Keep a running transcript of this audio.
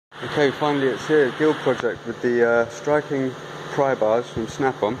Okay, finally it's here, Guild Project with the striking pry bars from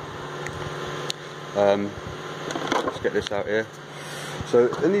Snap-on. Let's get this out here. So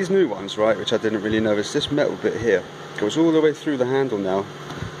in these new ones, right, which I didn't really notice, this metal bit here goes all the way through the handle now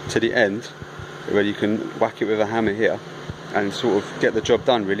to the end, where you can whack it with a hammer here and sort of get the job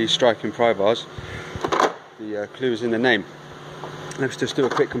done, really. Striking pry bars. The clue is in the name. Let's just do a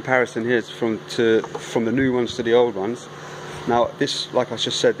quick comparison here from the new ones to the old ones. Now this, like I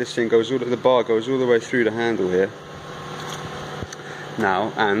just said, this thing goes the bar goes all the way through the handle here.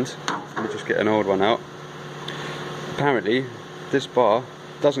 Now, and let me just get an old one out. Apparently, this bar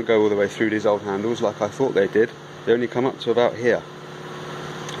doesn't go all the way through these old handles like I thought they did. They only come up to about here.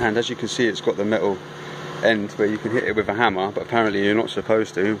 And as you can see, it's got the metal end where you can hit it with a hammer, but apparently you're not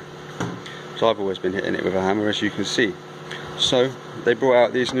supposed to. So I've always been hitting it with a hammer, as you can see. So they brought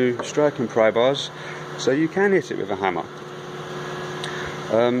out these new striking pry bars, so you can hit it with a hammer.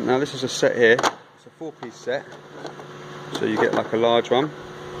 Now this is a set here. It's a 4-piece set. So you get like a large one,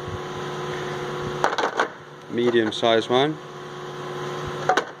 medium-sized one,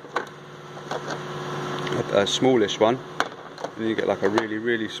 a smallish one, and you get like a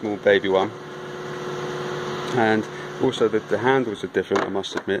really small baby one. And also the handles are different, I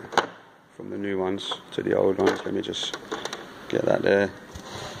must admit, from the new ones to the old ones. Let me just get that there.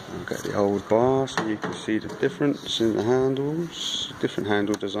 I'll get the old bar so you can see the difference in the handles, different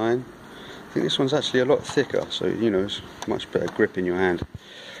handle design. I think this one's actually a lot thicker, so you know, it's much better grip in your hand.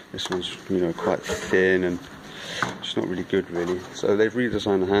 This one's, you know, quite thin and it's not really good, really. So they've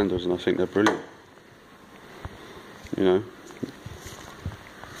redesigned the handles and I think they're brilliant. You know,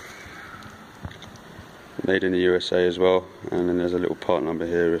 made in the USA as well, and then there's a little part number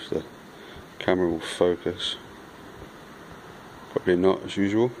here if the camera will focus. Probably not, as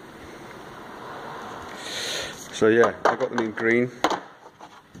usual. So yeah, I got them in green.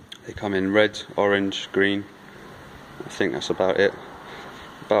 They come in red, orange, green. I think that's about it.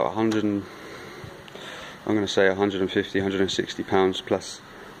 About 100 and, I'm going to say 150, 160 pounds plus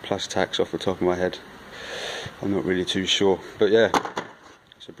tax off the top of my head. I'm not really too sure, but yeah,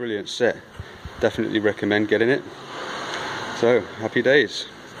 it's a brilliant set. Definitely recommend getting it. So happy days.